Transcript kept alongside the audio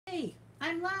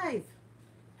I'm live.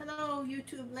 Hello,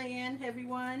 YouTube land,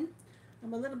 everyone.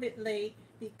 I'm a little bit late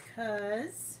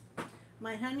because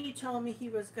my honey told me he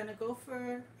was going to go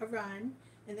for a run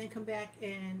and then come back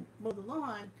and mow the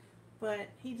lawn. But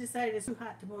he decided it's too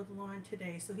hot to mow the lawn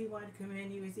today, so he wanted to come in.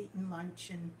 He was eating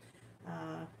lunch and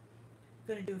uh,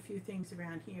 going to do a few things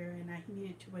around here, and I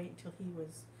needed to wait until he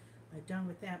was done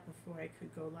with that before I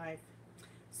could go live.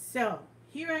 So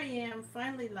here I am,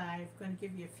 finally live. Going to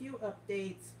give you a few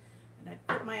updates, and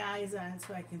I put my eyes on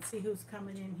so I can see who's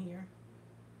coming in here.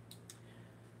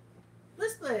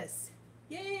 Bliss Bliss,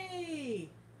 yay!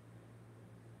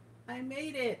 I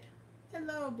made it.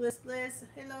 Hello, Bliss Bliss.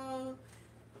 Hello,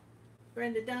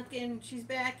 Brenda Duncan. She's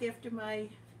back after my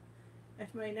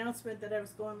announcement that I was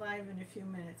going live in a few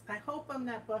minutes. I hope I'm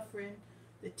not buffering.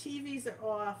 The TVs are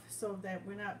off so that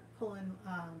we're not pulling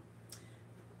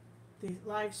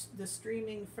the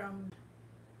streaming from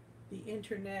the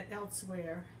internet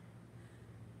elsewhere.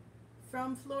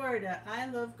 From Florida, I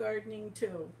love gardening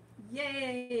too.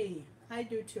 Yay! I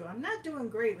do too. I'm not doing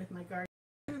great with my gardening.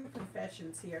 True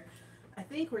confessions here. I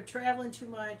think we're traveling too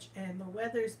much and the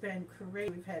weather's been crazy.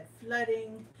 We've had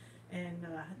flooding and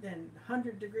then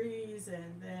 100 degrees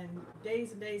and then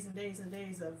days and days and days and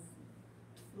days of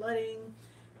flooding,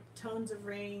 tons of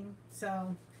rain.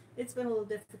 So it's been a little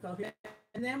difficult here.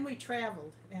 And then we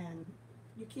traveled, and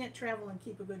you can't travel and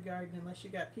keep a good garden unless you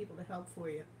got people to help for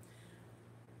you.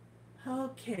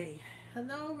 Okay.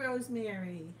 Hello,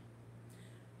 Rosemary.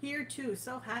 Here too.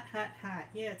 So hot, hot, hot.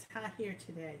 Yeah, it's hot here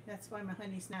today. That's why my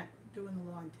honey's not doing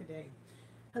the lawn today.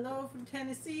 Hello from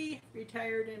Tennessee.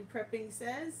 Retired and prepping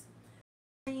says.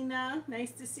 Lena,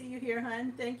 nice to see you here,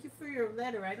 hon. Thank you for your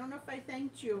letter. I don't know if I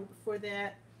thanked you for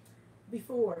that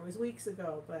before. It was weeks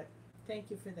ago, but thank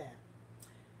you for that.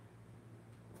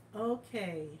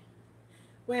 Okay.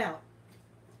 Well,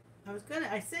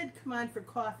 I said come on for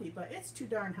coffee, but it's too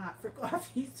darn hot for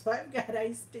coffee, so I've got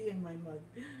iced tea in my mug.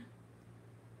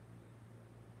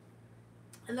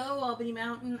 Hello, Albany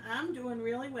Mountain. I'm doing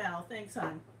really well. Thanks,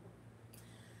 hon.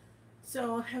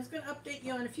 So I was going to update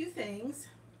you on a few things.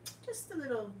 Just a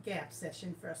little gap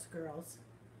session for us girls.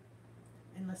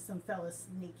 Unless some fellas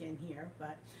sneak in here.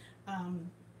 But I'm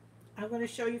going to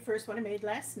show you first what I made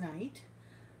last night.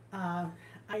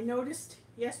 I noticed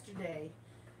yesterday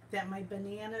that my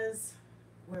bananas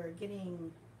were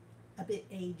getting a bit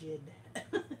aged.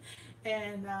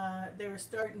 And they were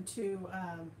starting to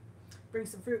bring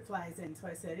some fruit flies in. So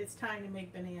I said, it's time to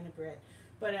make banana bread.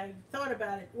 But I thought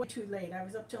about it way too late. I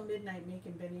was up till midnight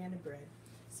making banana bread.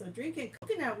 So drinking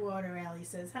coconut water, Allie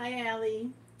says. Hi, Allie.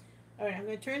 All right, I'm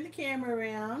going to turn the camera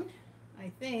around.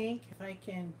 I think, if I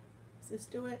can, does this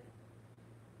do it?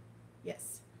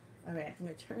 Yes. All right, I'm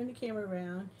going to turn the camera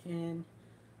around and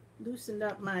loosen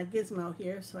up my gizmo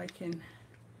here so I can,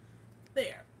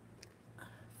 there.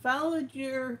 Followed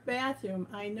your bathroom.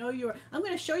 I know you're, I'm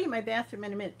going to show you my bathroom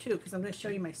in a minute too, because I'm going to show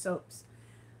you my soaps.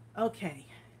 Okay.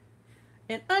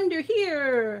 And under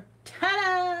here,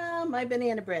 ta-da, my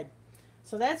banana bread.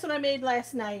 So that's what I made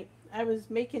last night. I was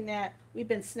making that. We've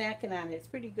been snacking on it. It's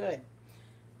pretty good.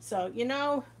 So, you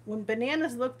know, when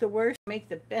bananas look the worst, make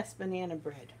the best banana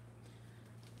bread.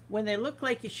 When they look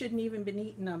like you shouldn't even been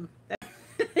eating them,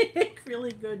 they make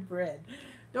really good bread.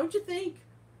 Don't you think?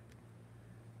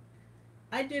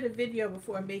 I did a video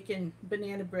before making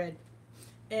banana bread,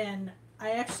 and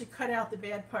I actually cut out the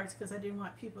bad parts because I didn't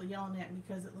want people yelling at me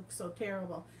because it looked so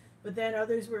terrible. But then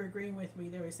others were agreeing with me.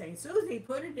 They were saying, Susie,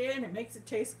 put it in, it makes it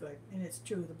taste good. And it's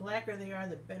true. The blacker they are,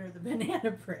 the better the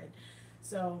banana bread.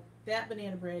 So that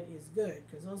banana bread is good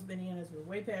because those bananas were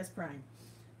way past prime.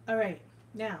 All right,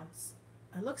 now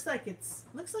it looks like it's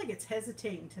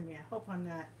hesitating to me. I hope I'm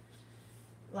not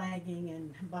lagging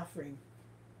and buffering.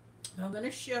 I'm going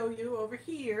to show you over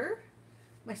here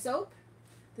my soap.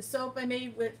 The soap I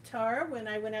made with Tara when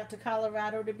I went out to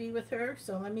Colorado to be with her.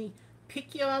 So let me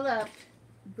pick you all up,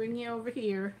 bring you over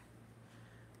here.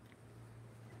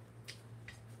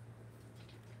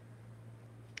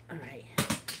 All right.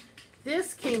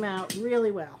 This came out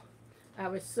really well. I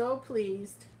was so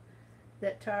pleased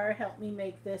that Tara helped me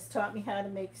make this, taught me how to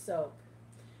make soap.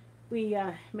 We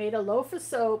made a loaf of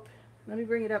soap. Let me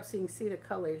bring it up so you can see the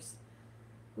colors.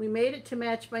 We made it to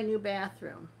match my new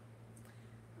bathroom.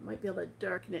 I might be able to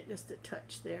darken it just a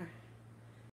touch there.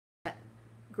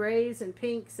 Grays and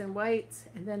pinks and whites,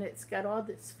 and then it's got all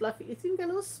this fluffy, it's even got a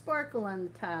little sparkle on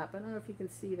the top. I don't know if you can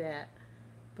see that,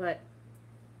 but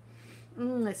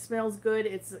it smells good.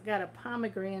 It's got a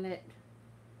pomegranate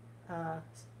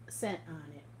scent on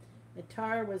it. And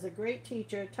Tara was a great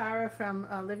teacher. Tara from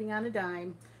Living on a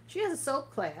Dime. She has a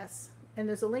soap class, and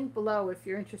there's a link below if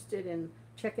you're interested in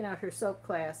checking out her soap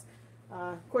class.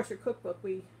 Of course, your cookbook,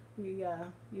 we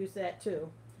use that too.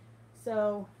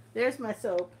 So there's my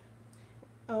soap.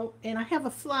 Oh, and I have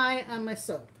a fly on my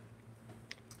soap.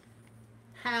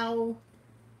 How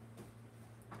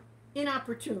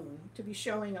inopportune to be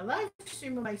showing a live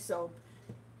stream of my soap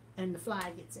and the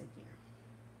fly gets in here.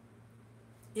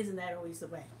 Isn't that always the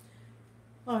way?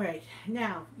 All right,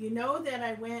 now, you know that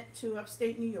I went to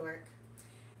upstate New York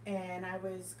and I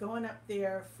was going up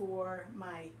there for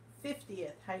my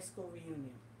 50th high school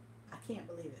reunion. I can't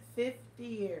believe it. 50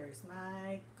 years,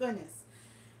 my goodness.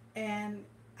 And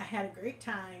I had a great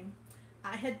time.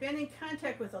 I had been in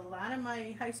contact with a lot of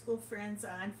my high school friends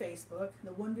on Facebook.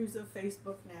 The wonders of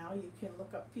Facebook now. You can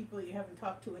look up people you haven't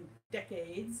talked to in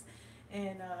decades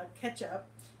and catch up.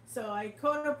 So I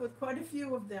caught up with quite a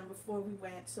few of them before we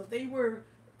went. So they were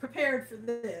prepared for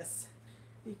this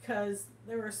because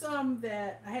there were some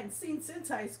that I hadn't seen since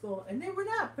high school and they were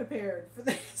not prepared for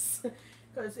this.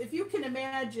 Because if you can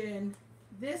imagine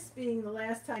this being the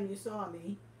last time you saw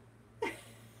me,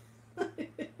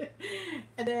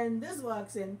 and then this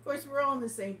walks in. Of course, we're all in the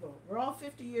same boat. We're all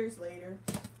 50 years later,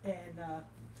 and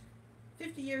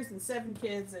 50 years and 7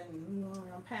 kids and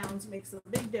pounds makes a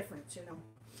big difference, you know.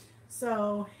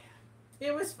 So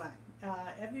it was fun.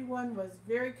 Everyone was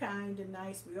very kind and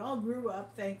nice. We all grew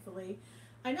up, thankfully.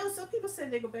 I know some people say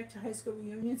they go back to high school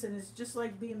reunions, and it's just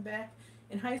like being back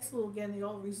in high school again. They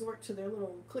all resort to their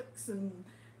little cliques and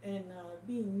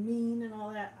being mean and all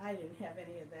that. I didn't have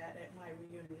any of that at my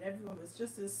reunion. Everyone was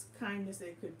just as kind as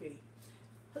they could be.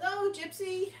 Hello,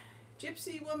 Gypsy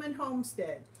Woman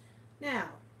Homestead. Now,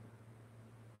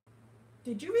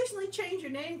 did you recently change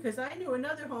your name? Because I knew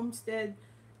another homestead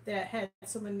that had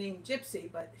someone named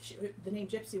Gypsy, but the name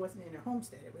Gypsy wasn't in her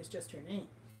homestead. It was just her name.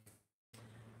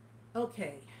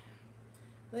 Okay,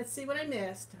 let's see what I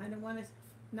missed. I don't want to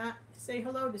not say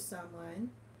hello to someone.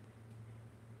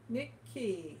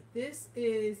 Nikki, this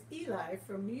is Eli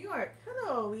from New York.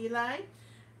 Hello, Eli.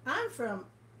 I'm from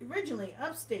originally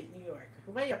upstate New York,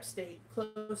 way upstate,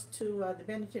 close to the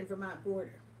Bennington, Vermont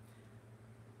border.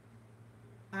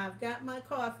 I've got my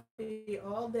coffee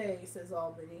all day, says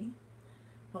Albany.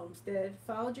 Homestead,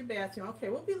 followed your bathroom. Okay,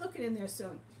 we'll be looking in there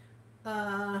soon.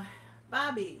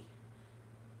 Bobby,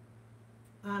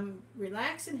 I'm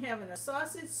relaxing, having a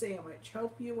sausage sandwich.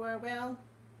 Hope you are well.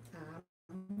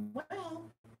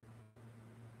 Well.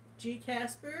 G.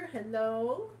 Casper,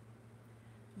 hello.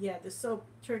 Yeah, the soap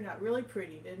turned out really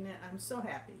pretty, didn't it? I'm so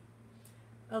happy.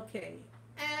 Okay,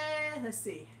 let's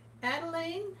see.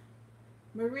 Adeline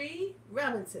Marie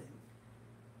Robinson.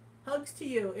 Hugs to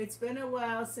you. It's been a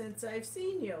while since I've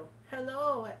seen you.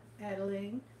 Hello,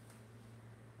 Adeline.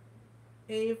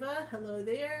 Ava, hello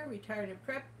there. Retired and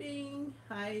prepping.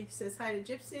 Hi, says hi to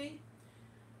Gypsy.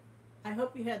 I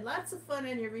hope you had lots of fun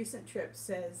on your recent trip,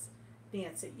 says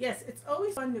Nancy. Yes, it's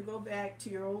always fun to go back to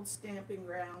your old stomping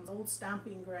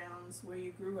grounds where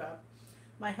you grew up.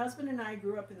 My husband and I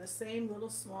grew up in the same little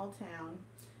small town.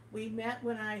 We met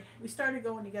we started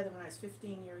going together when I was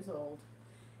 15 years old,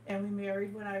 and we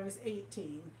married when I was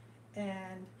 18.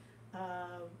 And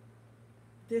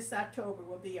this October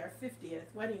will be our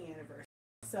 50th wedding anniversary.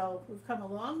 So we've come a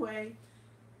long way.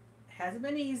 It hasn't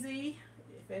been easy.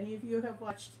 If any of you have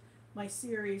watched my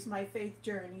series, My Faith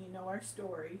Journey, you know our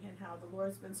story and how the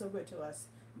Lord's been so good to us,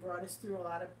 brought us through a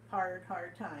lot of hard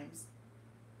times.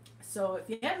 So if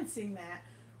you haven't seen that,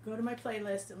 go to my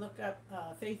playlist and look up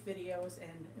faith videos,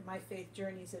 and My Faith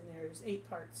Journey's in there. There's 8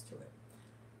 parts to it.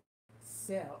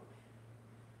 So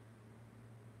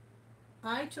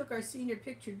I took our senior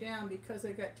picture down because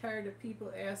I got tired of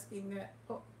people asking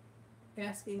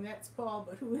that's Paul,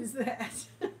 but who is that?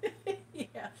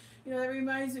 Yeah. You know, that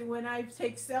reminds me when I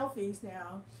take selfies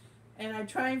now and I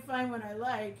try and find one I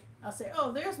like, I'll say,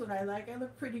 oh, there's what I like. I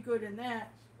look pretty good in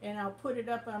that. And I'll put it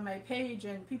up on my page,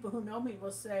 and people who know me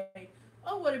will say,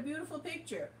 oh, what a beautiful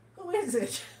picture. Who is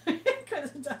it?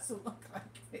 Because it doesn't look like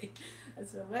me. I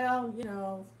said, well, you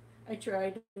know, I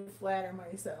tried to flatter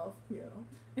myself, you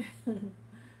know.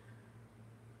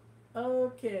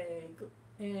 Okay.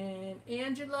 And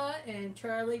Angela and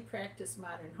Charlie practice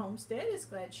Modern Homestead. Is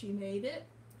glad she made it.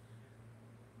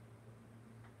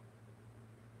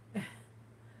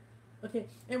 Okay,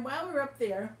 and while we were up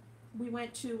there, we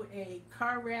went to a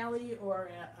car rally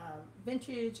or a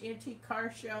vintage antique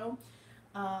car show.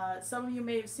 Some of you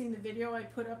may have seen the video I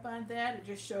put up on that. It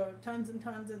just showed tons and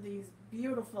tons of these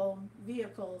beautiful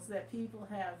vehicles that people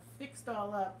have fixed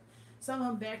all up. Some of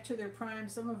them back to their prime,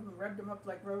 some of them revved them up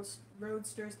like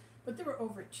roadsters. But there were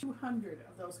over 200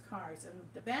 of those cars. And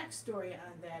the backstory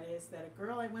on that is that a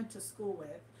girl I went to school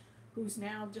with, who's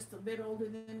now just a bit older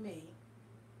than me,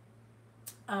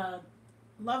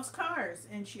 loves cars,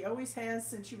 and she always has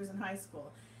since she was in high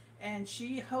school. And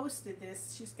she hosted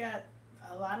this. She's got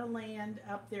a lot of land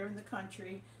up there in the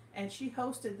country, and she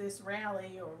hosted this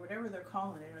rally or whatever they're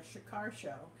calling it, a car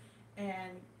show.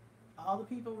 And all the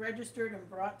people registered and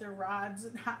brought their rods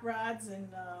and hot rods and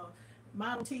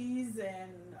Model Ts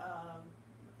and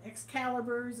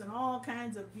Excaliburs and all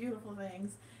kinds of beautiful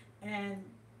things. And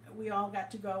we all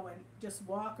got to go and just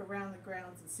walk around the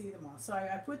grounds and see them all. So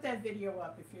I put that video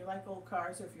up if you like old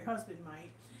cars, or if your husband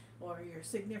might, or your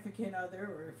significant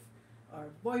other, or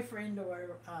boyfriend,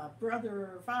 or brother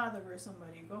or father or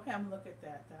somebody. Go have a look at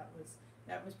that.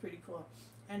 That was pretty cool.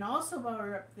 And also while we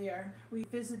were up there, we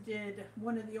visited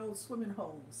one of the old swimming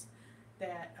holes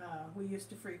that we used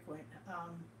to frequent.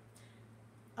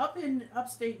 Up in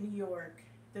upstate New York,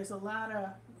 there's a lot of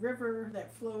river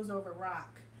that flows over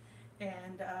rock.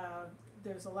 And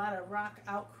there's a lot of rock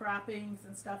outcroppings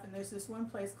and stuff. And there's this one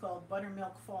place called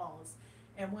Buttermilk Falls.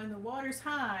 And when the water's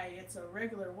high, it's a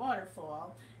regular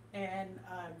waterfall, and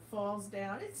falls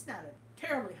down. It's not a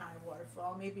terribly high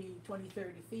waterfall, maybe 20,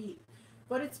 30 feet.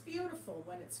 But it's beautiful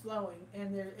when it's flowing,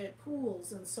 and it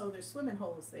pools, and so there's swimming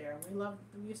holes there. And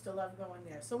we used to love going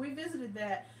there. So we visited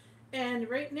that, and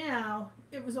right now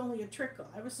it was only a trickle.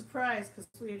 I was surprised because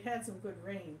we had some good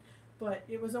rain, but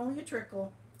it was only a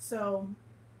trickle, so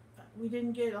we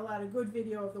didn't get a lot of good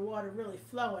video of the water really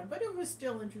flowing. But it was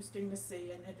still interesting to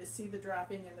see, and to see the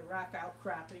dropping and the rock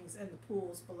outcroppings and the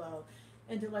pools below,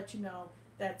 and to let you know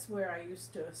that's where I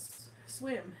used to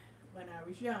swim when I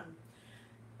was young.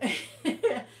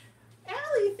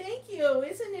 Allie, thank you.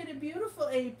 Isn't it a beautiful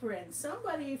apron?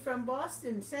 Somebody from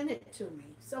Boston sent it to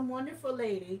me. Some wonderful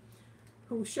lady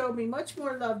who showed me much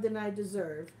more love than I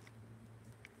deserve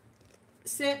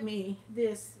sent me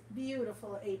this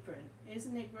beautiful apron.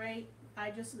 Isn't it great?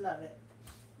 I just love it.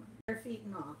 Bare feet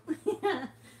and all.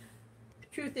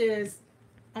 Truth is,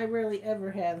 I rarely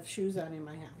ever have shoes on in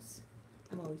my house.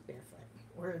 I'm always barefoot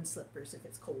or in slippers if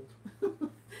it's cold.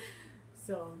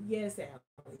 So, yes,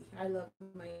 Allie, I love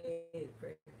my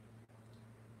apron.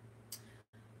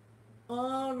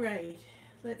 All right.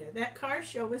 That car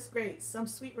show was great. Some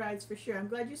sweet rides for sure. I'm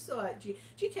glad you saw it.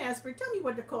 G. Casper, tell me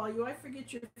what to call you. I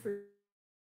forget your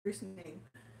first name.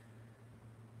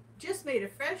 Just made a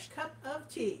fresh cup of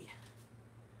tea.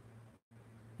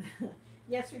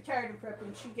 Yes, retired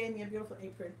prepping. She gave me a beautiful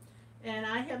apron. And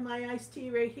I have my iced tea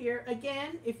right here.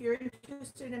 Again, if you're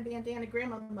interested in Bandana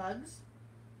Gramma mugs,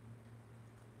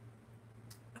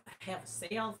 I have a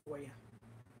sale for you.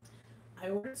 I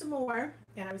ordered some more,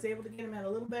 and I was able to get them at a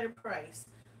little better price.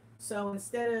 So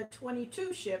instead of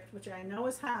 22 shipped, which I know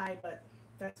is high, but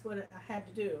that's what I had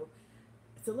to do,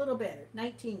 it's a little better,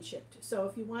 19 shipped. So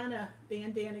if you want a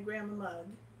Bandana Gramma mug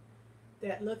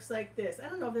that looks like this, I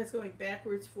don't know if that's going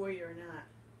backwards for you or not.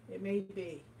 It may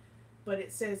be. But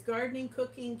it says gardening,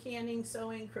 cooking, canning,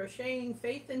 sewing, crocheting,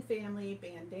 faith and family,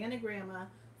 Bandana Gramma.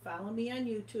 Follow me on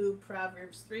YouTube,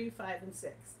 Proverbs 3, 5, and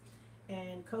 6.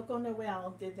 And Coco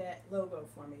Noel did that logo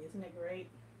for me. Isn't it great?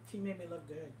 She made me look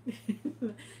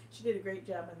good. She did a great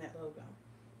job on that logo.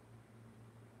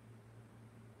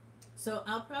 So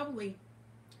I'll probably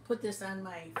put this on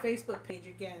my Facebook page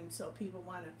again so people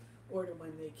want to order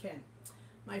when they can.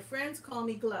 My friends call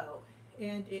me Glow,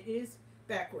 and it is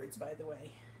backwards, by the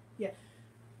way. Yeah.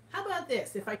 How about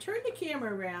this? If I turn the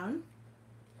camera around,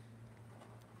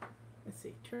 let's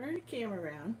see, turn the camera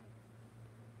around,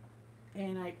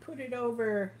 and I put it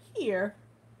over here,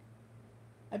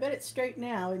 I bet it's straight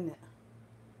now, isn't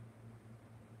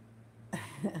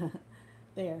it?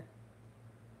 There.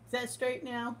 Is that straight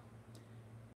now?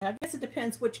 I guess it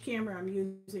depends which camera I'm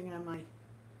using on my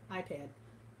iPad.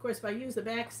 Of course, if I use the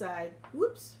back side,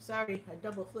 whoops, sorry, I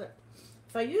double flipped.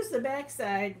 If I use the back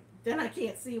side, then I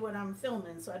can't see what I'm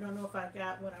filming, so I don't know if I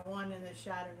got what I want in this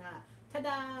shot or not.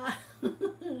 Ta-da!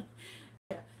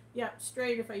 Yeah,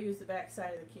 straight if I use the back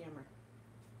side of the camera.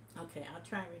 Okay, I'll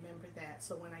try and remember that,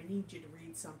 so when I need you to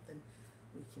read something,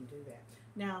 we can do that.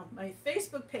 Now, my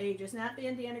Facebook page is not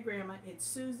Bandana Gramma, it's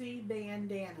Susie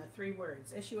Bandana, 3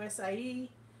 words, SUSIE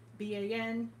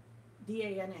BANDANA.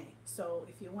 So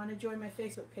if you want to join my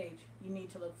Facebook page, you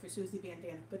need to look for Susie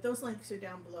Bandana. But those links are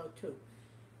down below too.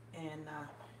 And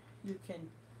you can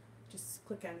just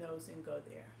click on those and go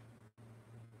there.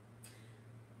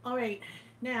 All right,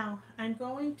 now I'm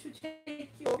going to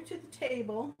take you over to the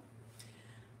table.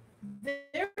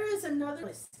 There is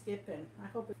another skipping. I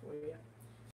hope it's for you.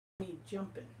 Me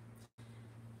jumping.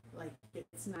 Like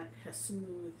it's not a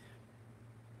smooth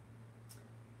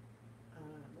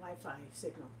Wi-Fi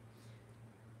signal.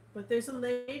 But there's a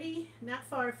lady not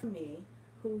far from me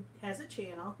who has a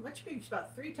channel, much bigger,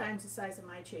 about 3 times the size of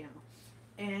my channel.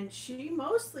 And she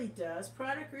mostly does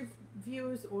product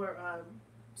reviews or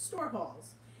store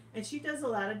hauls. And she does a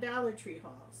lot of Dollar Tree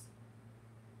hauls.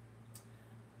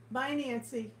 Bye,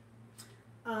 Nancy.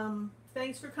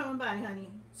 Thanks for coming by, honey.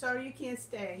 Sorry you can't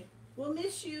stay. We'll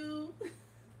miss you.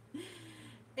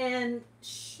 And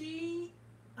she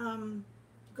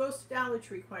goes to Dollar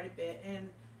Tree quite a bit. And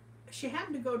she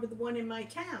happened to go to the one in my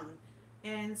town.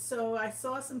 And so I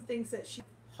saw some things that she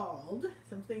hauled,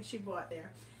 some things she bought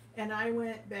there. And I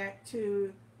went back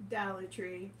to Dollar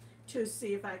Tree to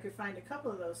see if I could find a couple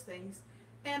of those things.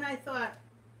 And I thought,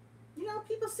 you know,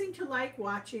 people seem to like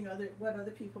watching what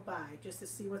other people buy just to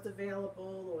see what's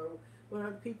available or what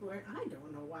other people are. I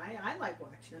don't know why. I like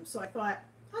watching them. So I thought,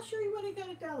 I'll show you what I got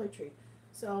at Dollar Tree.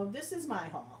 So this is my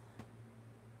haul.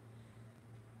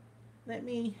 Let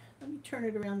me turn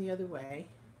it around the other way.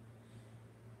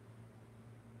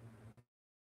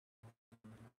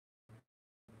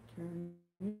 Turn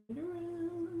it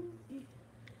around.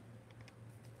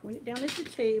 Point it down at the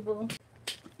table.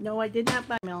 No, I did not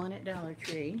buy melon at Dollar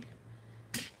Tree.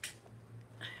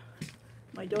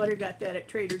 My daughter got that at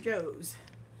Trader Joe's.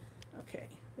 Okay,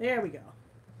 there we go.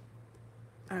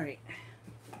 All right.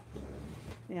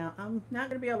 Now, I'm not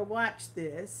going to be able to watch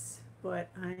this, but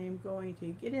I'm going to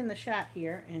get in the shot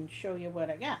here and show you what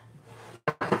I got.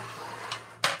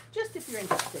 Just if you're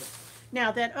interested.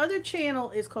 Now, that other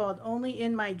channel is called Only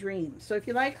in My Dreams. So if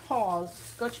you like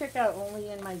hauls, go check out Only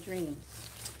in My Dreams.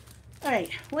 All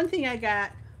right, one thing I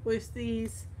got was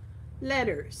these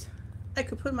letters. I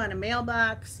could put them on a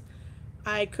mailbox.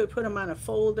 I could put them on a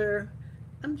folder.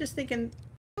 I'm just thinking,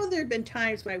 oh, there have been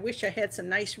times when I wish I had some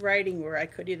nice writing where I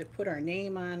could either put our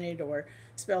name on it or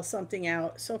spell something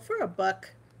out. So for $1,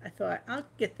 I thought I'll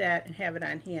get that and have it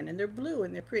on hand. And they're blue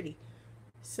and they're pretty.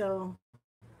 So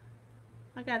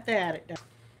I got that.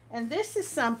 And this is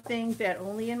something that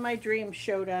Only in My Dreams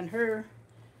showed on her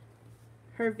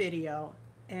video.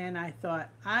 And I thought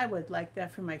I would like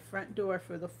that for my front door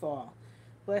for the fall.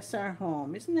 Bless our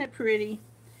home. Isn't that pretty?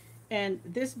 And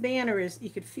this banner is, you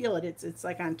could feel it, it's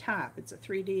like on top. It's a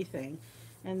 3D thing.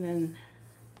 And then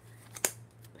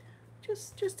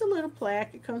just a little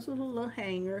plaque. It comes with a little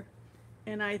hanger.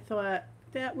 And I thought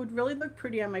that would really look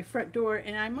pretty on my front door,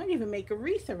 and I might even make a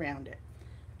wreath around it.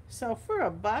 So for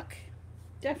 $1,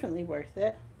 definitely worth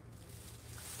it.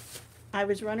 I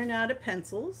was running out of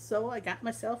pencils, so I got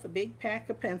myself a big pack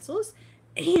of pencils,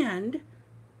 and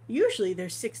usually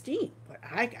there's 16, but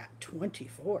I got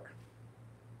 24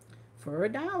 for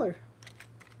 $1.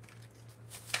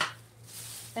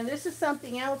 And this is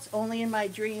something else Only in My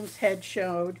Dreams had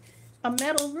showed, a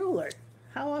metal ruler.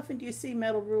 How often do you see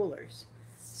metal rulers?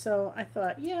 So I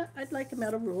thought, yeah, I'd like a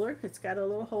metal ruler. It's got a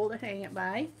little hole to hang it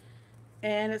by,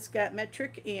 and it's got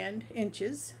metric and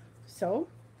inches. So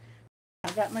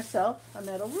I got myself a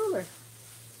metal ruler.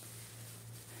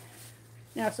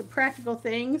 Now, some practical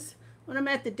things. When I'm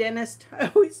at the dentist,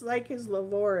 I always like his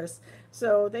Livorus.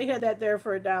 So they had that there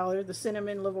for $1, the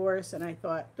cinnamon Livorus, and I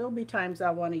thought there'll be times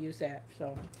I'll want to use that.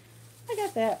 So I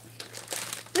got that.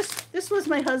 This was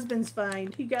my husband's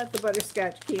find. He got the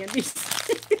butterscotch candies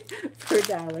for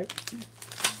 $1.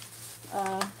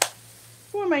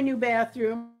 For my new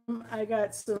bathroom, I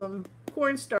got some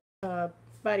cornstarch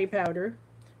body powder.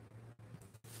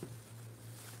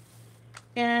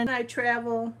 And I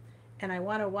travel and I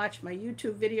want to watch my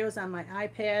YouTube videos on my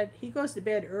iPad. He goes to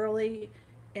bed early,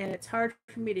 and it's hard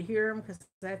for me to hear him because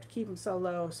I have to keep him so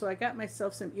low. So I got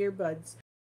myself some earbuds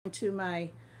to my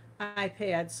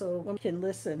iPad so one can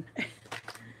listen.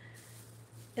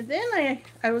 And then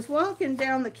I was walking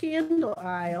down the candle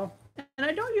aisle, and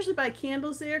I don't usually buy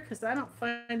candles there because I don't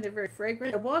find they're very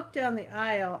fragrant. I walked down the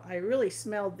aisle, I really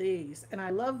smelled these, and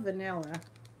I love vanilla.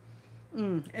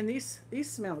 And these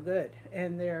smell good,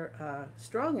 and they're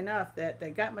strong enough that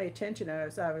they got my attention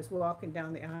as I was walking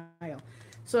down the aisle.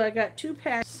 So I got 2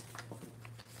 packs.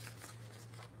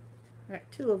 I got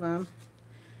 2 of them,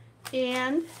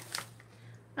 and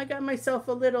I got myself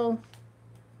a little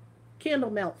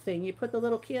candle melt thing. You put the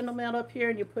little candle melt up here,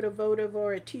 and you put a votive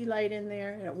or a tea light in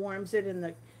there, and it warms it, and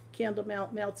the candle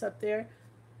melts up there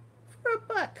for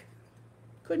 $1.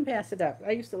 Couldn't pass it up.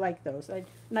 I used to like those. And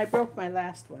I broke my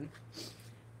last one.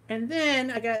 And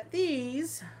then I got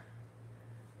these.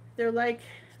 They're like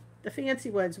the fancy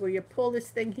ones where you pull this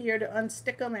thing here to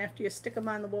unstick them after you stick them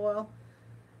on the wall.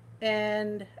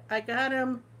 And I got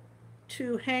them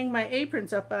to hang my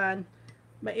aprons up on.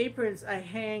 My aprons I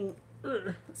hang,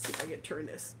 let's see if I can turn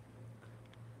this.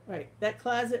 All right, that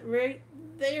closet right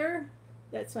there,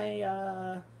 that's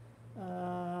my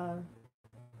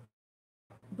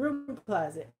broom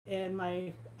closet, and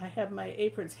I have my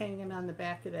aprons hanging on the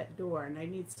back of that door, and I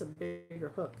need some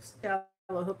bigger hooks.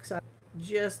 hooks on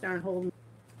just aren't holding.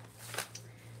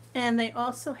 And they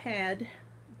also had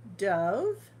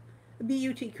Dove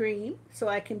beauty cream, so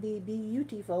I can be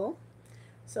beautiful.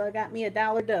 So I got me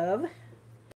 $1 Dove.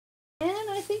 And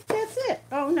I think that's it.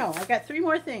 Oh no, I got 3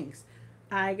 more things.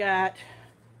 I got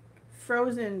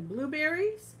frozen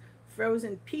blueberries,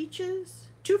 frozen peaches,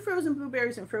 2 frozen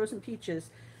blueberries and frozen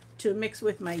peaches to mix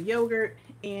with my yogurt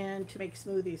and to make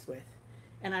smoothies with.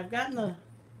 And I've gotten the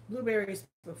blueberries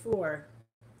before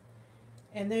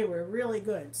and they were really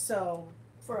good. So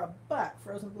for $1,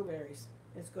 frozen blueberries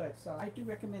is good. So I do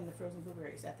recommend the frozen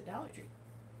blueberries at the Dollar Tree.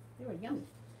 They were yummy.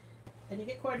 And you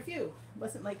get quite a few. It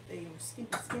wasn't like they were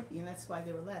skimpy, and that's why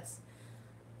they were less.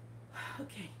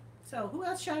 Okay, so who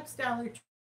else shops Dollar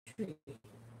Tree?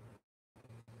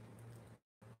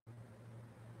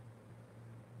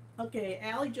 Okay,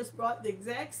 Allie just brought the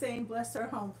exact same Bless Our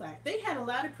Home plaque. They had a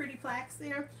lot of pretty plaques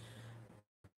there,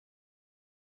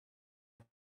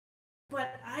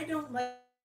 but I don't like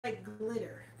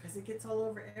glitter because it gets all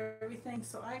over everything.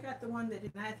 So I got the one that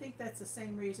didn't. I think that's the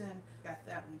same reason I got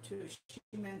that one too. She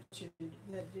mentioned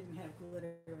that it didn't have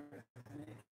glitter on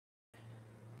it.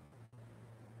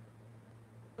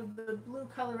 The blue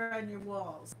color on your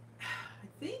walls. I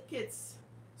think it's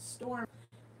Storm.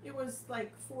 It was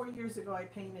like 4 years ago I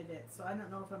painted it, so I don't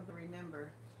know if I'm gonna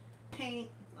remember. Paint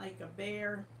like a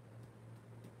bear,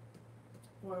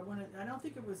 or one. I don't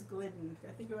think it was Glidden.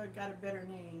 I think I got a better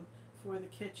name for the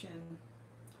kitchen.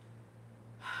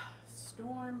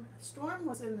 Storm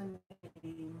was in the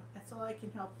name. That's all I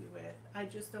can help you with. I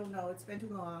just don't know. It's been too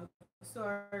long.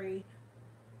 Sorry.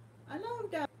 I know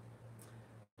that.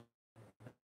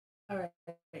 All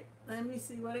right. Let me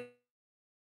see what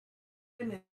I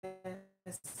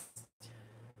missed.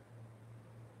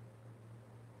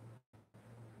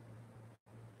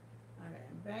 All right.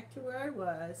 I'm back to where I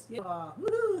was. Yeah.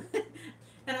 Woo!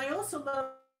 And I also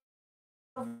love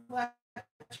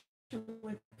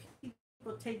when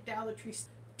people take Dollar Tree,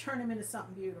 turn them into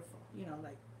something beautiful. You know,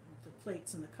 like the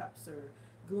plates and the cups are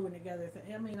gluing together.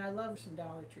 I mean, I love some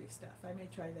Dollar Tree stuff. I may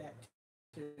try that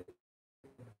too.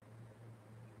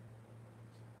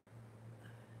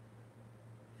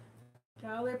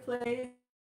 Dollar Place,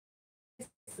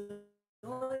 the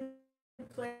only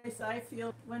place I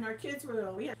feel when our kids were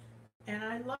little. And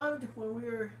I loved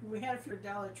when we had a few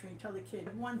Dollar Tree and tell the kid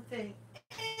one thing,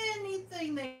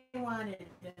 anything they wanted,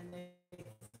 and they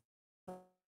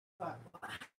thought,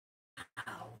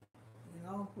 wow, you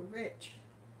know, we're rich.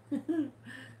 When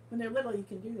they're little, you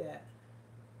can do that.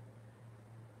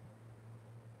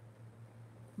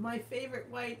 My favorite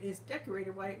white is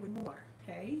decorated white with more.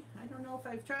 Okay, I don't know if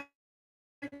I've tried.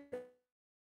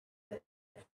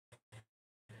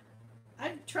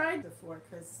 I've tried before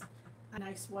because a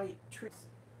nice white trim.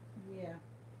 Yeah,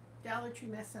 Dollar Tree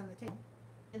mess on the table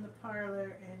in the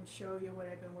parlor and show you what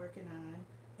I've been working on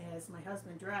as my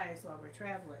husband drives while we're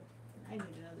traveling. I need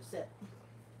another set.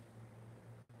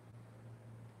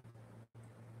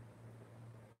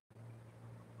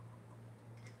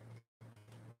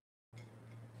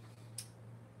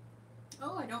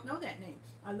 Oh, I don't know that name.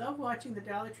 I love watching the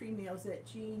Dollar Tree meals that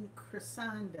Jean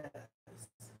Cresson does.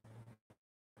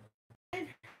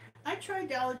 I tried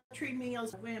Dollar Tree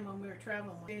meals when we were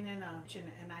traveling and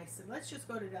I said, let's just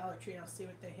go to Dollar Tree and I'll see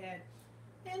what they had.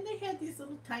 And they had these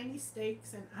little tiny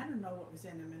steaks, and I don't know what was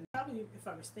in them. And probably, if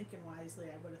I was thinking wisely,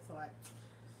 I would have thought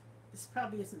this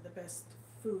probably isn't the best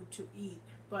food to eat.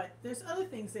 But there's other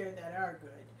things there that are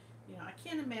good. You know, I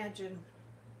can't imagine.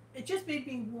 It just made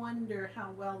me wonder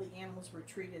how well the animals were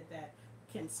treated that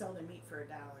can sell their meat for $1.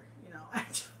 You know, I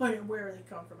just wonder where they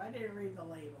come from. I didn't read the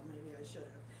label. Maybe I should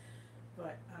have.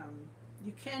 But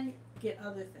you can get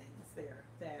other things there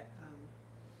that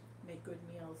make good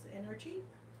meals and are cheap.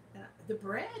 The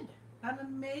bread, I'm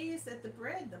amazed at the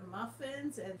bread, the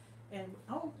muffins, and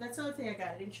oh, that's another thing I got.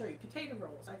 I didn't show you potato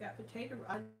rolls. I got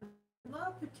I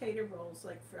love potato rolls,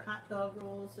 like for hot dog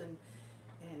rolls and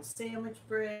sandwich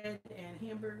bread and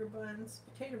hamburger buns.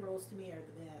 Potato rolls to me are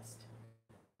the best.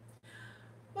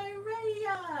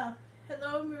 Maria,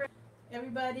 hello, Maria.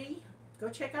 Everybody, go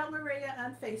check out Maria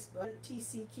on Facebook.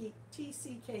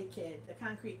 TCK Kid, the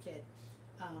Concrete Kid.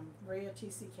 Maria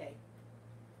TCK.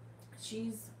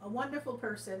 She's a wonderful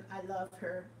person. I love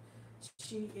her.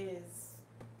 She is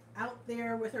out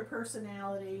there with her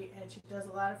personality, and she does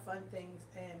a lot of fun things.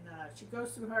 And she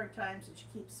goes through hard times, and she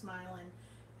keeps smiling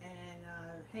and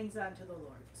hangs on to the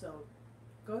Lord. So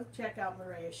go check out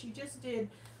Maria. She just did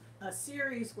a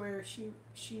series where she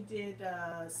did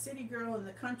City Girl in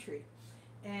the Country,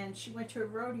 and she went to a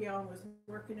rodeo and was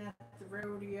working at the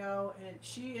rodeo. And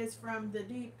she is from the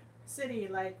deep city,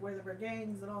 like where there were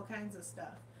gangs and all kinds of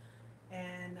stuff.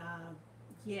 And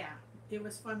Yeah, it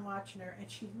was fun watching her, and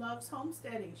she loves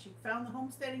homesteading. She found the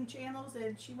homesteading channels,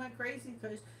 and she went crazy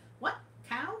because what,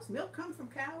 cows? Milk come from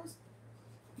cows?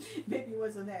 Maybe it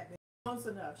wasn't that big. Close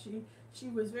enough. She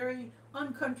was very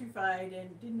uncountrified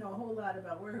and didn't know a whole lot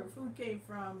about where her food came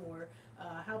from or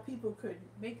how people could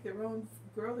make their own,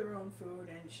 grow their own food,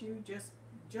 and she just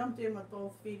jumped in with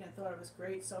both feet and thought it was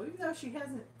great. So even though she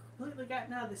hasn't completely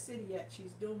gotten out of the city yet,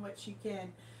 she's doing what she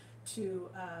can to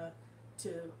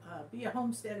be a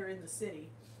homesteader in the city,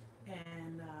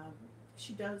 and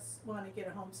she does want to get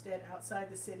a homestead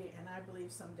outside the city, and I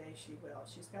believe someday she will.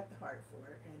 She's got the heart for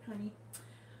it, and honey,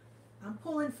 I'm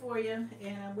pulling for you,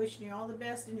 and I'm wishing you all the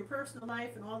best in your personal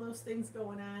life and all those things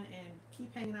going on, and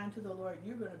keep hanging on to the Lord.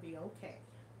 You're going to be okay.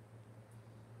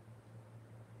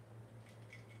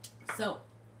 So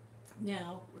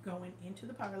now we're going into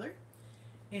the parlor,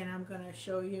 and I'm going to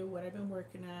show you what I've been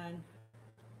working on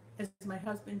as my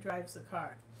husband drives the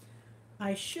car.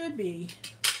 I should be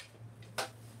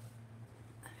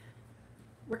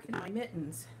working on my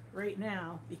mittens right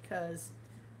now because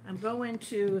I'm going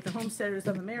to the Homesteaders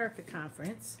of America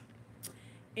conference,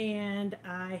 and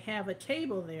I have a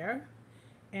table there,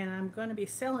 and I'm going to be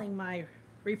selling my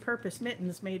repurposed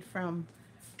mittens made from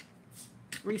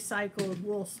recycled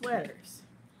wool sweaters.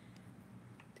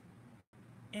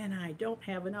 And I don't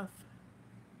have enough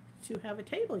to have a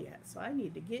table yet, so I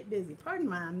need to get busy. Pardon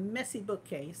my messy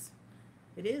bookcase.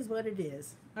 It is what it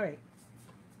is. All right.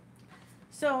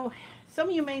 So some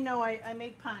of you may know I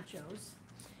make ponchos.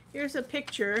 Here's a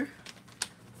picture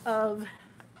of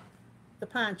the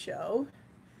poncho.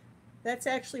 That's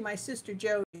actually my sister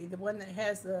Jody, the one that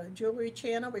has the jewelry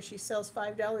channel where she sells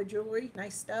 $5 jewelry,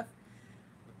 nice stuff.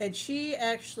 And she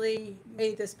actually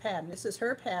made this pattern. This is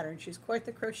her pattern. She's quite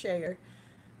the crocheter.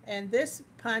 And this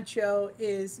poncho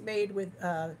is made with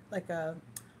like a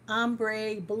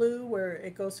ombre blue where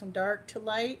it goes from dark to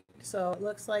light. So it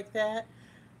looks like that.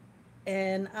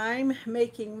 And I'm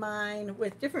making mine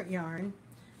with different yarn.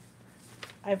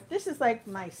 This is like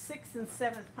my 6th and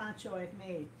 7th poncho I've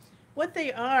made. What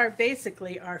they are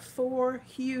basically are 4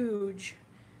 huge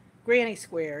granny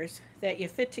squares that you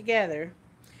fit together,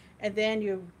 and then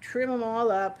you trim them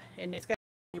all up, and it's got,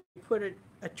 you put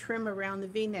a trim around the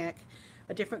V-neck,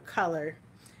 a different color.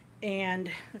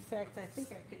 And in fact, I think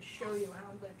I could show you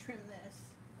how I'm going to trim this.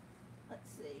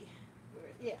 Let's see.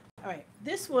 Yeah. All right.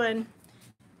 This one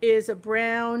is a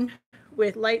brown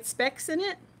with light specks in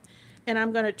it, and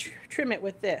I'm going to trim it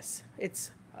with this.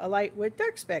 It's a light with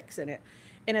dark specks in it,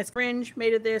 and it's fringe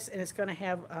made of this, and it's going to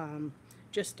have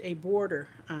just a border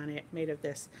on it made of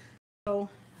this. So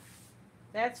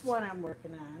that's what I'm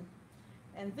working on.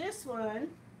 And this one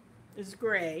is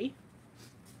gray,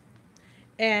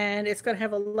 and it's going to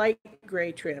have a light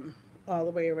gray trim all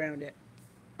the way around it.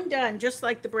 I'm done just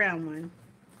like the brown one,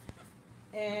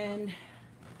 and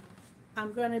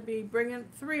I'm going to be bringing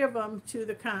 3 of them to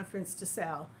the conference to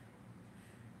sell.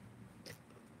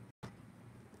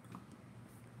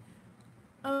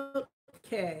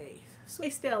 Okay, so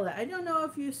Stella, I don't know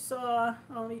if you saw,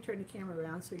 oh, let me turn the camera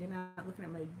around so you're not looking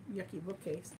at my yucky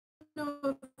bookcase. I don't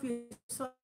know if you saw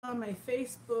my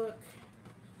Facebook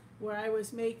where I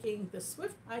was making the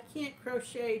Swift. I can't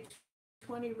crochet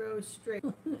 20 rows straight.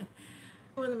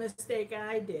 One of the mistake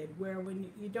I did, where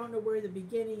when you don't know where the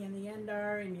beginning and the end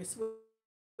are, and you switch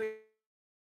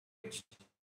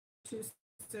too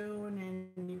soon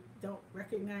and you don't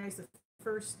recognize the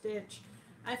first stitch.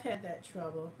 I've had that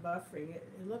trouble buffering it.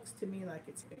 It looks to me like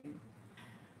it's been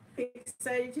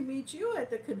excited to meet you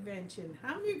at the convention.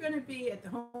 How many are going to be at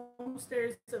the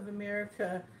Homesteaders of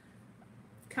America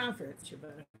conference?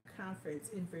 About a conference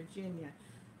in Virginia,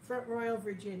 Front Royal,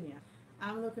 Virginia.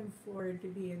 I'm looking forward to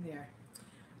being there.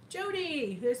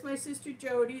 Jody, there's my sister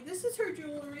Jody. This is her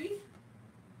jewelry.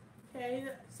 Okay,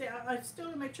 see, I'm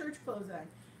still in my church clothes on.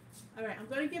 All right, I'm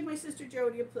going to give my sister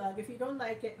Jody a plug. If you don't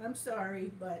like it, I'm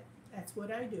sorry, but that's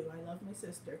what I do. I love my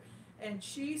sister. And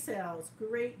she sells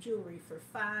great jewelry for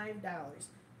 $5.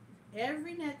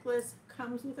 Every necklace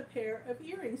comes with a pair of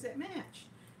earrings that match.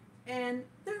 And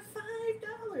they're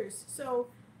 $5. So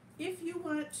if you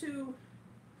want to,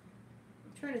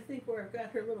 I'm trying to think where I've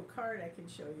got her little card I can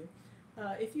show you.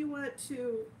 If you want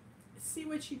to see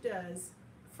what she does,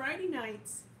 Friday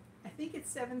nights, I think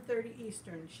it's 7:30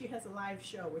 Eastern, she has a live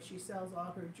show where she sells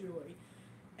all her jewelry.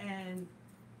 And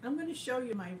I'm going to show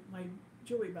you my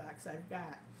jewelry box I've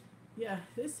got. Yeah,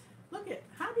 this, look at,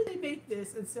 how do they make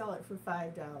this and sell it for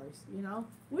 $5, you know,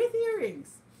 with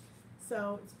earrings?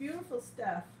 So it's beautiful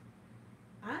stuff.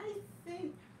 I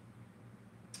think,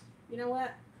 you know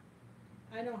what,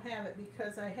 I don't have it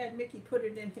because I had Mickey put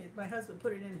it in his, my husband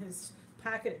put it in his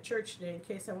pocket at church today in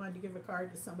case I wanted to give a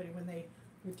card to somebody when they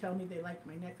would tell me they liked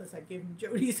my necklace, I'd give him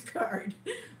Jody's card.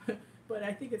 But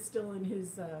I think it's still in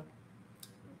his,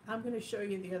 I'm going to show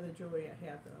you the other jewelry I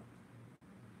have though.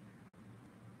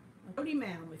 Jody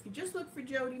Malm. If you just look for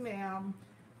Jody Malm,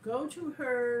 go to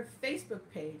her Facebook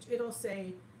page. It'll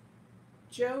say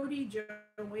Jody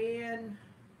Joanne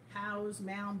House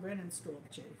Malm Brennenstuhl.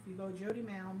 If you go Jody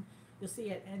Malm, you'll see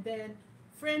it. And then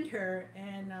friend her,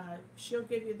 and she'll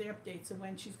give you the updates of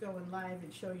when she's going live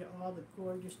and show you all the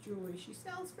gorgeous jewelry she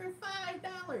sells for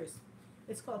 $5.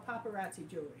 It's called paparazzi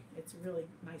jewelry. It's really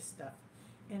nice stuff,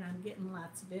 and I'm getting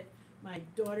lots of it. My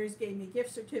daughters gave me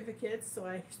gift certificates,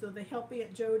 so they help me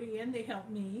at Jody and they help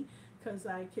me because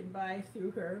I can buy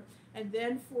through her. And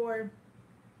then for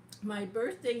my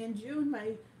birthday in June,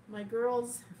 my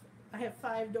girls, I have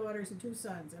 5 daughters and 2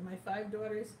 sons, and my 5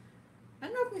 daughters, I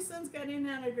don't know if my sons got in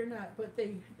on it or not, but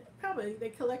they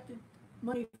collected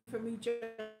money from each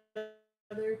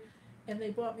other, and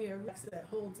they bought me a box that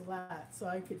holds a lot, so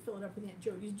I could fill it up with Aunt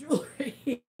Jody's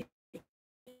jewelry.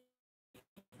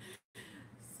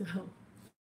 So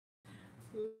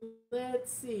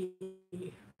let's see,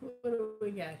 what do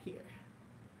we got here?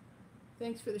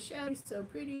 Thanks for the shout. So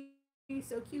pretty,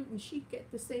 so cute and chic at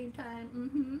the same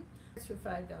time. That's for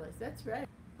 $5. That's right.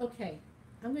 Okay,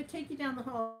 I'm going to take you down the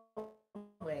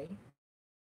hallway,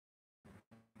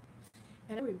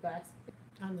 and every box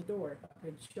on the door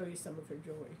and show you some of her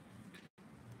jewelry.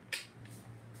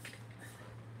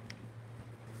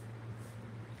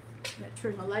 I'm going to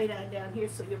turn the light on down here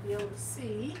so you'll be able to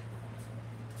see.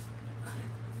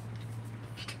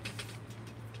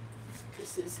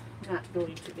 This is not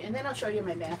going to be, and then I'll show you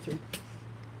my bathroom.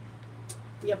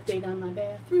 The update on my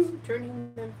bathroom,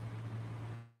 turning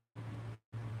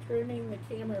the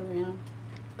camera around.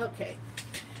 Okay.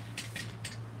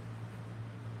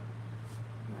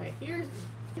 All right, here's, you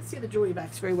can see the jewelry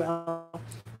box very well.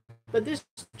 But this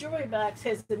jewelry box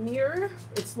has the mirror.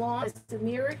 It's long. It's the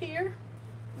mirror here.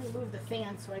 Let me move the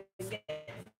fan so I can get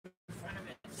in front of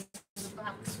it. There's a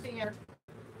box fan.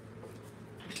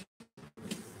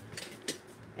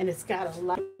 And it's got a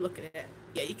lock. Look at it.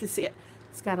 Yeah, you can see it.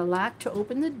 It's got a lock to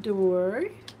open the door.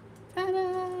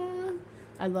 Ta-da!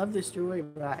 I love this jewelry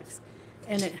box.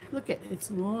 And look at it. It's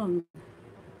long.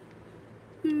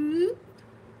 See?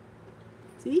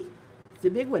 It's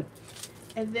a big one.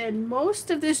 And then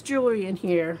most of this jewelry in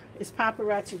here is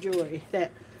paparazzi jewelry.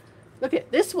 Look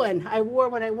at this one I wore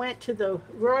when I went to the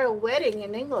royal wedding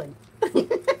in England.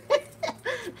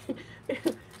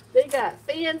 They got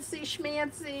fancy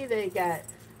schmancy, they got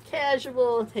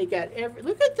casual, they got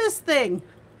look at this thing.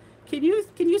 Can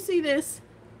you see this?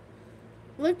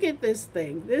 Look at this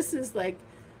thing. This is like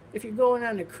if you're going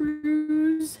on a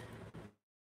cruise.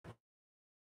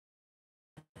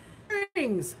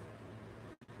 Rings.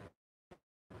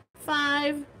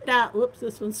 $5. Whoops,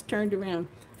 this one's turned around.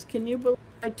 Can you believe?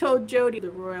 I told Jody the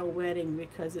royal wedding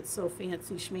because it's so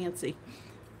fancy schmancy.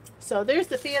 So there's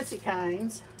the fancy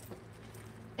kinds.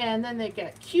 And then they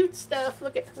got cute stuff.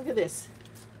 Look at this.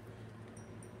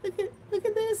 Look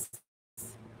at this.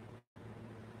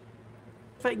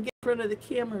 If I can get in front of the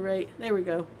camera right. There we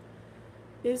go.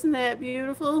 Isn't that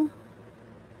beautiful?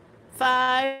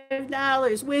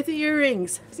 $5 with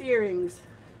earrings. Earrings.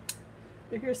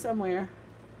 They're here somewhere.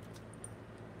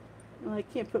 Well, I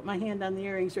can't put my hand on the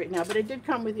earrings right now, but it did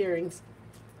come with earrings.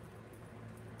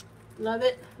 Love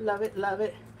it, love it, love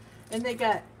it. And they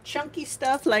got chunky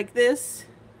stuff like this.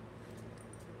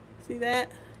 See that?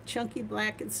 Chunky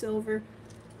black and silver.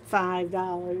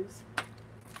 $5.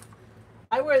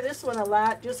 I wear this one a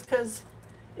lot just because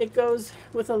it goes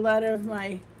with a lot of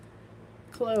my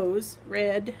clothes.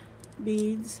 Red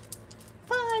beads.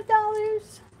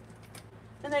 $5.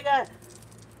 And they got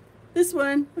this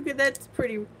one. Look at that. It's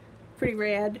pretty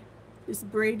rad. This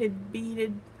braided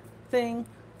beaded thing.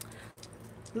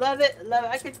 Love it, love it.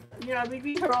 I could, we'd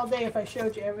be here all day if I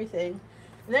showed you everything.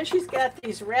 And then she's got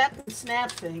these wrap and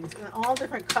snap things in all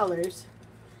different colors.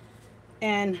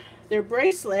 And they're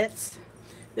bracelets.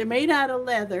 They're made out of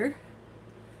leather.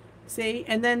 See?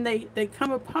 And then they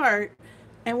come apart.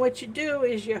 And what you do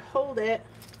is you hold it,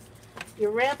 you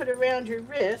wrap it around your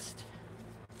wrist.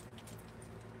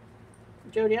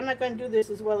 Jody, I'm not going to do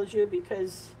this as well as you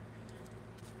because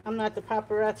I'm not the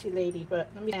paparazzi lady, but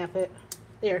let me snap it.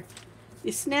 There.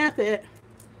 You snap it,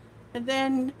 and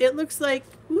then it looks like,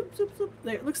 oops,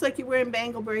 there, it looks like you're wearing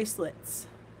bangle bracelets.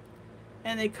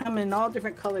 And they come in all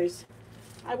different colors.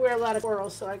 I wear a lot of coral,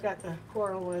 so I got the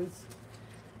coral ones.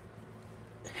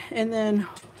 And then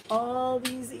all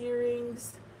these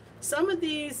earrings. Some of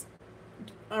these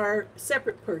are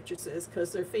separate purchases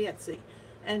because they're fancy.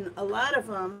 And a lot of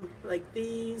them, like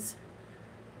these,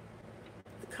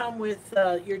 come with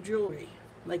your jewelry.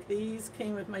 Like these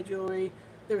came with my jewelry.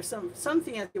 There were some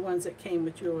fancy ones that came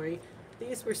with jewelry.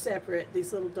 These were separate,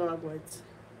 these little dogwoods.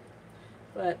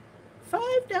 But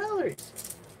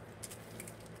 $5.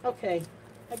 Okay,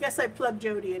 I guess I plugged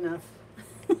Jody enough.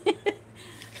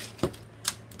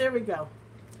 There we go.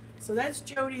 So that's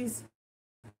Jody's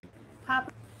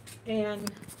pop.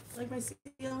 And like my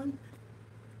ceiling.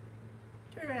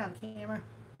 Turn around, camera.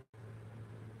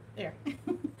 There.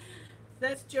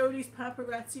 That's Jody's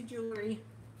paparazzi jewelry.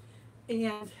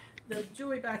 And the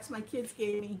jewelry box my kids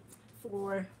gave me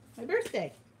for my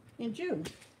birthday in June.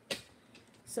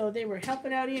 So they were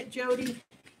helping out Aunt Jody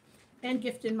and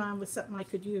gifting Mom with something I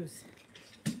could use.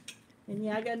 And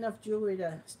yeah, I got enough jewelry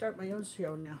to start my own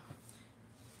show now.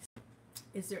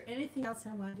 Is there anything else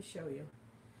I wanted to show you?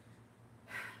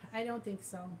 I don't think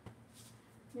so.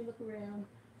 Let me look around.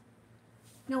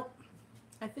 Nope.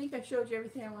 I think I showed you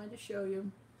everything I wanted to show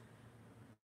you.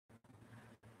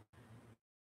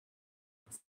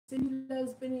 Cindy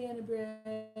loves banana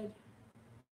bread.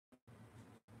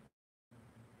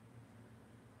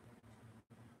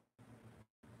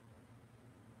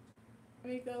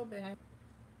 There you go back.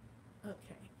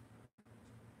 Okay.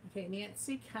 Okay,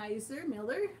 Nancy Kaiser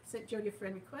Miller sent Jody a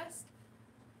friend request.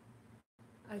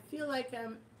 I feel like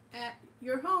I'm at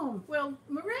your home. Well,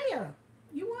 Maria,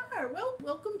 you are. Well,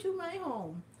 welcome to my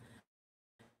home.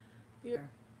 Here.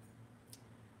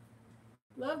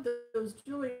 Love those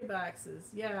jewelry boxes.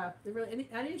 Yeah, they really.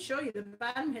 I didn't show you. The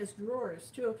bottom has drawers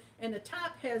too, and the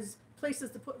top has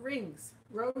places to put rings,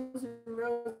 rows and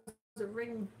rows of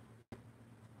ring.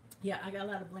 Yeah, I got a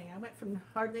lot of bling. I went from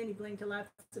hardly any bling to lots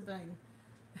of bling.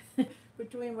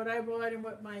 Between what I bought and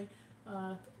what my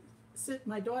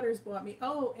daughters bought me.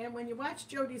 Oh, and when you watch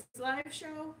Jody's live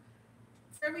show,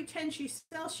 for every 10 she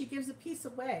sells, she gives a piece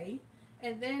away.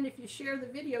 And then if you share the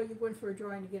video, you go in for a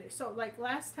drawing to get it. So like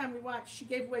last time we watched, she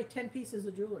gave away 10 pieces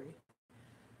of jewelry.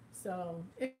 So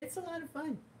it's a lot of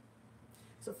fun.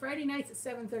 So Friday nights at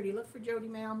 7:30, look for Jody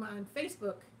Malm on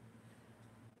Facebook.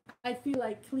 I feel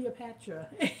like Cleopatra.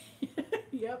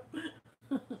 Yep.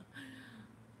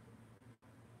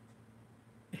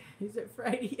 Is it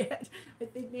Friday yet? I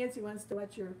think Nancy wants to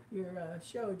watch your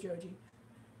show, Jody.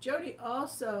 Jody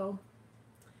also,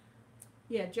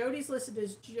 yeah, Jody's listed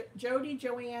as Jody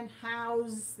Joanne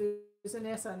House. There's an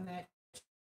S on that.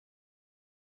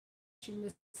 She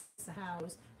missed the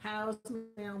house. House,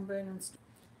 Melbourne,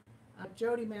 and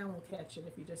Jody Malm will catch it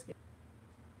if you just get.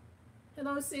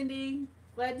 Hello, Cindy.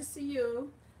 Glad to see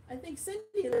you. I think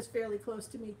Cindy lives fairly close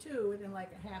to me too, within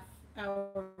like a half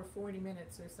hour, 40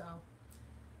 minutes or so.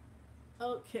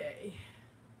 Okay.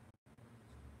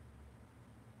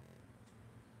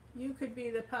 You could be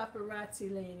the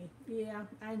paparazzi lady. Yeah,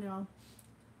 I know.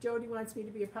 Jody wants me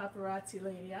to be a paparazzi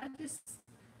lady. I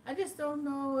just don't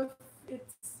know if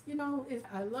it's, you know, if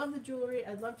I love the jewelry.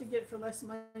 I'd love to get it for less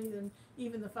money than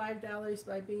even the $5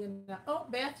 by being, oh,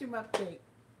 bathroom update.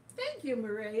 Thank you,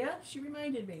 Maria. She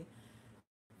reminded me.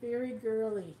 Very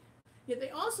girly. Yeah, they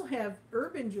also have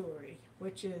urban jewelry,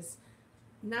 which is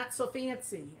not so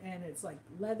fancy, and it's like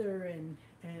leather and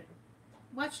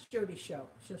watch Jody's show.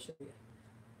 She'll show you.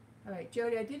 All right,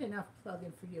 Jody, I did enough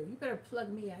plugging for you. You better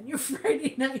plug me on your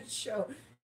Friday night show.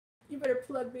 You better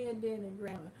plug Bandana and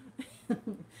Gramma.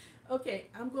 Okay,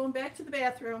 I'm going back to the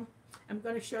bathroom. I'm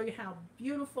going to show you how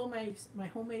beautiful my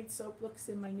homemade soap looks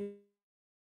in my new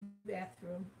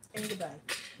bathroom. And goodbye.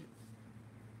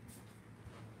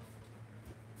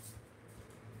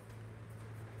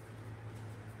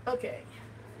 Okay.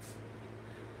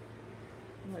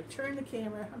 I'm going to turn the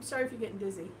camera. I'm sorry if you're getting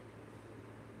dizzy.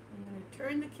 I'm going to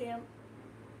turn the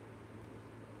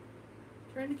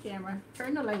camera,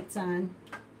 turn the lights on,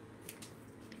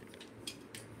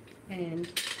 and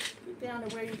get down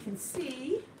to where you can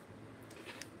see.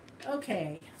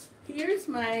 Okay, here's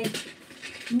my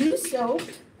new soap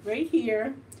right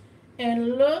here,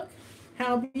 and look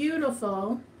how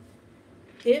beautiful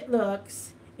it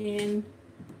looks in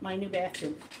my new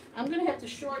bathroom. I'm going to have to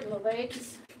shorten the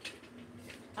legs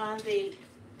on the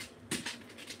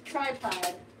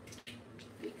tripod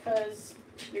because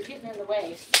you're getting in the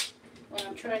way when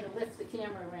I'm trying to lift the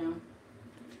camera around.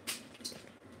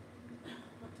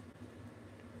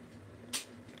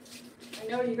 I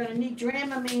know you're going to need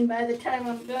Dramamine by the time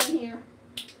I'm done here.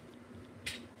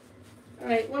 All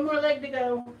right, one more leg to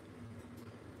go.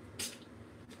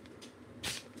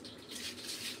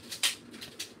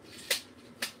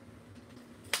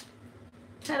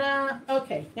 Ta-da!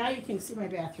 Okay, now you can see my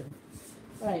bathroom.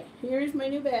 All right, here's my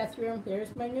new bathroom.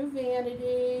 There's my new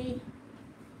vanity.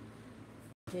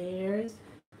 There's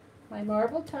my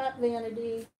marble top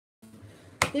vanity.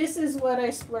 This is what I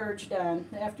splurged on.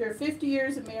 After 50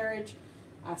 years of marriage,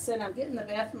 I said I'm getting the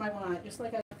bathroom I want, just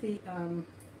like I got the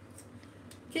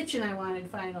kitchen I wanted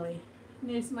finally. And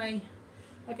there's my,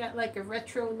 I got like a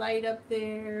retro light up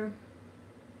there.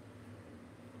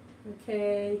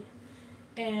 Okay,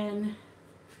 and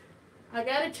I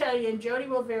gotta tell you, and Jody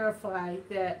will verify,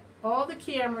 that all the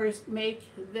cameras make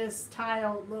this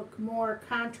tile look more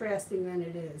contrasting than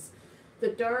it is. The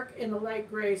dark and the light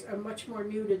grays are much more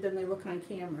muted than they look on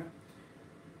camera.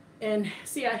 And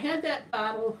see, I had that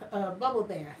bubble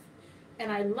bath,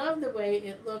 and I love the way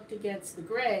it looked against the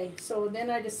gray, so then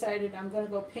I decided I'm gonna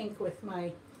go pink with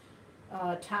my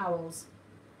towels.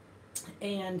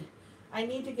 And I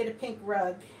need to get a pink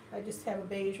rug. I just have a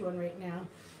beige one right now.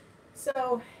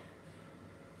 So,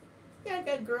 yeah, I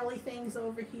got girly things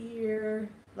over here,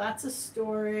 lots of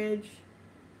storage.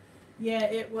 Yeah,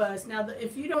 it was. Now,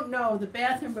 if you don't know, the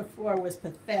bathroom before was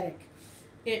pathetic.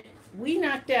 We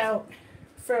knocked out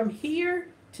from here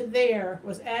to there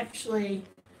was actually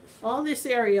all this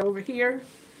area over here.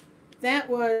 That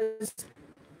was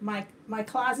my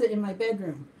closet in my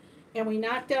bedroom. And we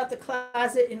knocked out the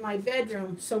closet in my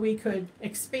bedroom so we could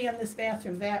expand this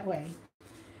bathroom that way.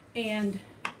 And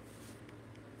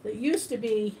it used to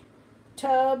be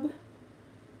tub,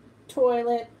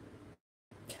 toilet,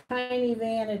 tiny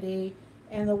vanity,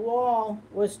 and the wall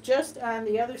was just on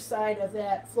the other side of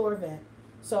that floor vent.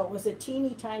 So it was a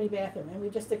teeny tiny bathroom, and we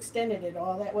just extended it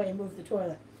all that way and moved the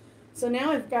toilet. So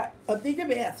now I've got a bigger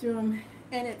bathroom,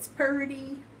 and it's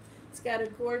purty. It's got a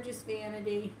gorgeous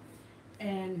vanity.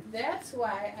 And that's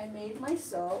why I made my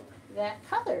soap that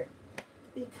color,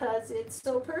 because it's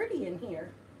so pretty in here.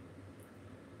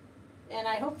 And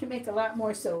I hope to make a lot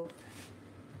more soap.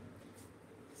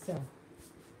 So,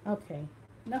 okay,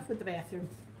 enough with the bathroom.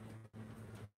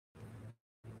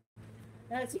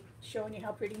 That's showing you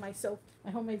how pretty my soap,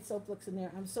 my homemade soap looks in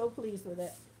there. I'm so pleased with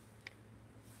it.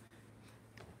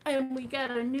 And we got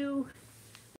a new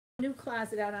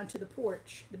closet out onto the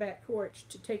porch, the back porch,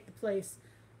 to take the place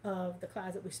of the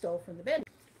closet we stole from the bedroom.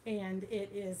 And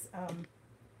it is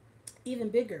even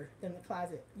bigger than the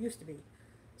closet used to be.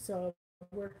 So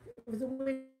it was a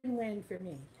win-win for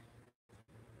me.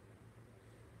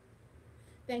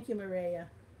 Thank you, Maria.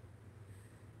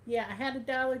 Yeah, I had a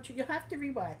Dollar Tree. You'll have to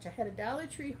rewatch. I had a Dollar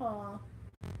Tree haul.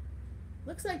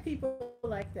 Looks like people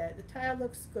like that. The tile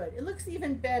looks good. It looks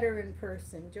even better in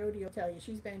person. Jody will tell you.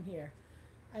 She's been here.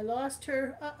 I lost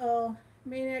her. Uh-oh.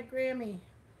 Maniac Grammy.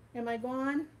 Am I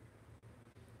gone?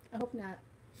 I hope not.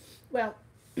 Well,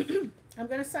 I'm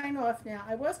going to sign off now.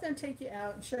 I was going to take you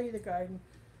out and show you the garden,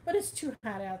 but it's too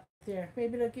hot out there.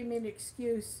 Maybe it'll give me an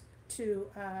excuse to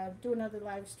do another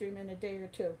live stream in a day or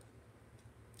two.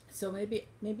 So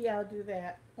maybe I'll do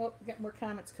that. Oh, I got more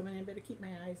comments coming in. Better keep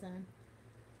my eyes on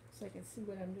so I can see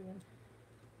what I'm doing.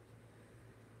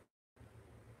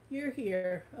 You're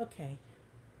here. Okay.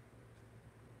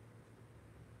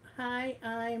 Hi,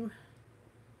 I'm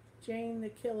Jane the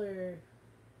Killer.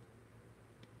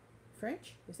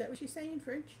 French? Is that what she's saying?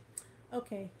 French?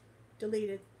 Okay.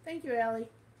 Deleted. Thank you, Allie.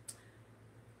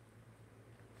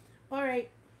 All right.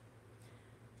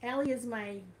 Allie is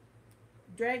my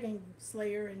dragon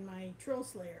slayer and my troll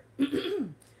slayer.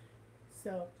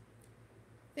 So,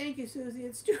 thank you, Susie.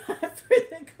 It's too hot for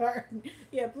the garden.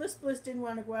 Yeah, Bliss didn't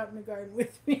want to go out in the garden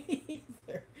with me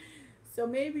either. So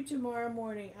maybe tomorrow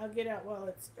morning I'll get out while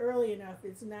it's early enough.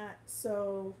 It's not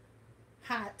so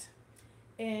hot,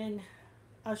 and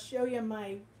I'll show you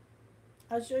my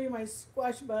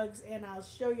squash bugs, and I'll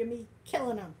show you me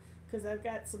killing them, because I've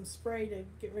got some spray to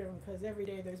get rid of them, because every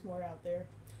day there's more out there.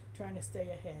 Trying to stay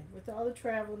ahead. With all the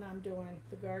traveling I'm doing,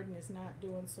 the garden is not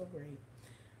doing so great.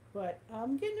 But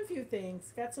I'm getting a few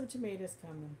things. Got some tomatoes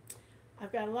coming.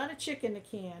 I've got a lot of chicken to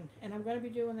can, and I'm going to be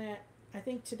doing that, I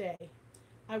think, today.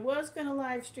 I was going to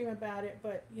live stream about it,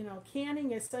 but, you know,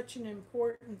 canning is such an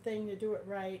important thing to do it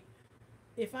right.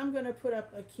 If I'm going to put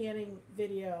up a canning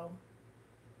video,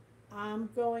 I'm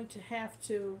going to have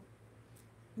to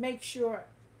make sure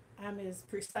I'm as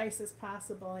precise as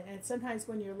possible. And sometimes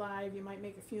when you're live, you might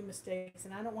make a few mistakes,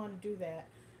 and I don't want to do that.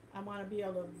 I want to be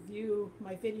able to view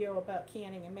my video about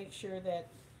canning and make sure that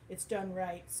it's done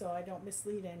right so I don't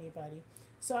mislead anybody.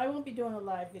 So I won't be doing a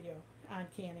live video on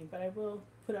canning, but I will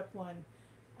put up one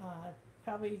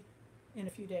probably in a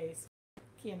few days,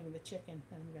 canning the chicken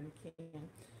that I'm going to can,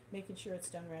 making sure it's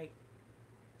done right.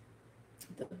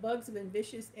 The bugs have been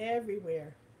vicious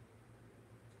everywhere.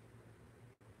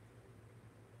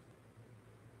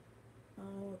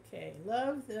 Okay,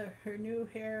 her new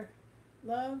hair.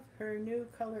 Love her new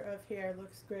color of hair.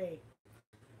 Looks great.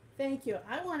 Thank you.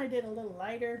 I wanted it a little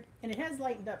lighter, and it has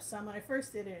lightened up some. When I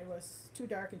first did it, it was too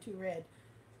dark and too red.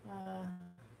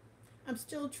 I'm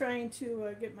still trying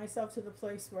to get myself to the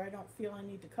place where I don't feel I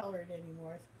need to color it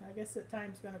anymore. I guess the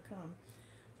time's going to come.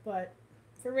 But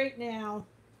for right now,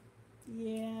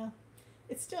 yeah,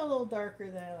 it's still a little darker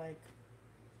than I like.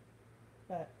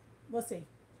 But we'll see.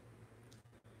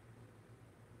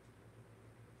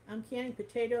 I'm canning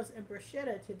potatoes and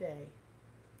bruschetta today.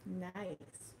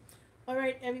 Nice. All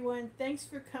right, everyone. Thanks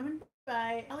for coming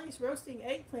by. Allie's roasting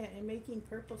eggplant and making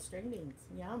purple stringings.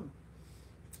 Yum.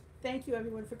 Thank you,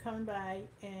 everyone, for coming by.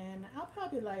 And I'll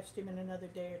probably live stream in another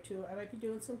day or two. I might be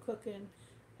doing some cooking,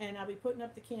 and I'll be putting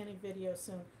up the canning video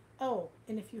soon. Oh,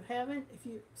 and if you haven't,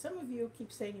 some of you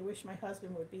keep saying you wish my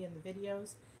husband would be in the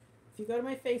videos. If you go to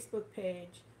my Facebook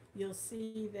page, you'll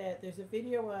see that there's a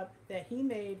video up that he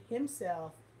made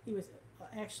himself. He was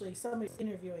actually somebody's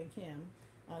interviewing him.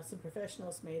 Some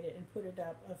professionals made it and put it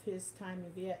up of his time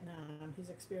in Vietnam, his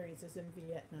experiences in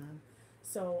Vietnam.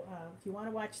 So if you want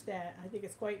to watch that, I think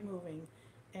it's quite moving,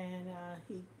 and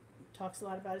he talks a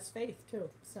lot about his faith too.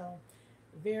 So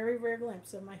very rare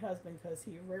glimpse of my husband because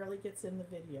he rarely gets in the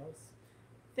videos.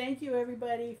 Thank you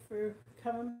everybody for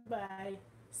coming by.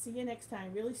 See you next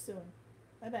time really soon.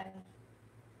 Bye bye.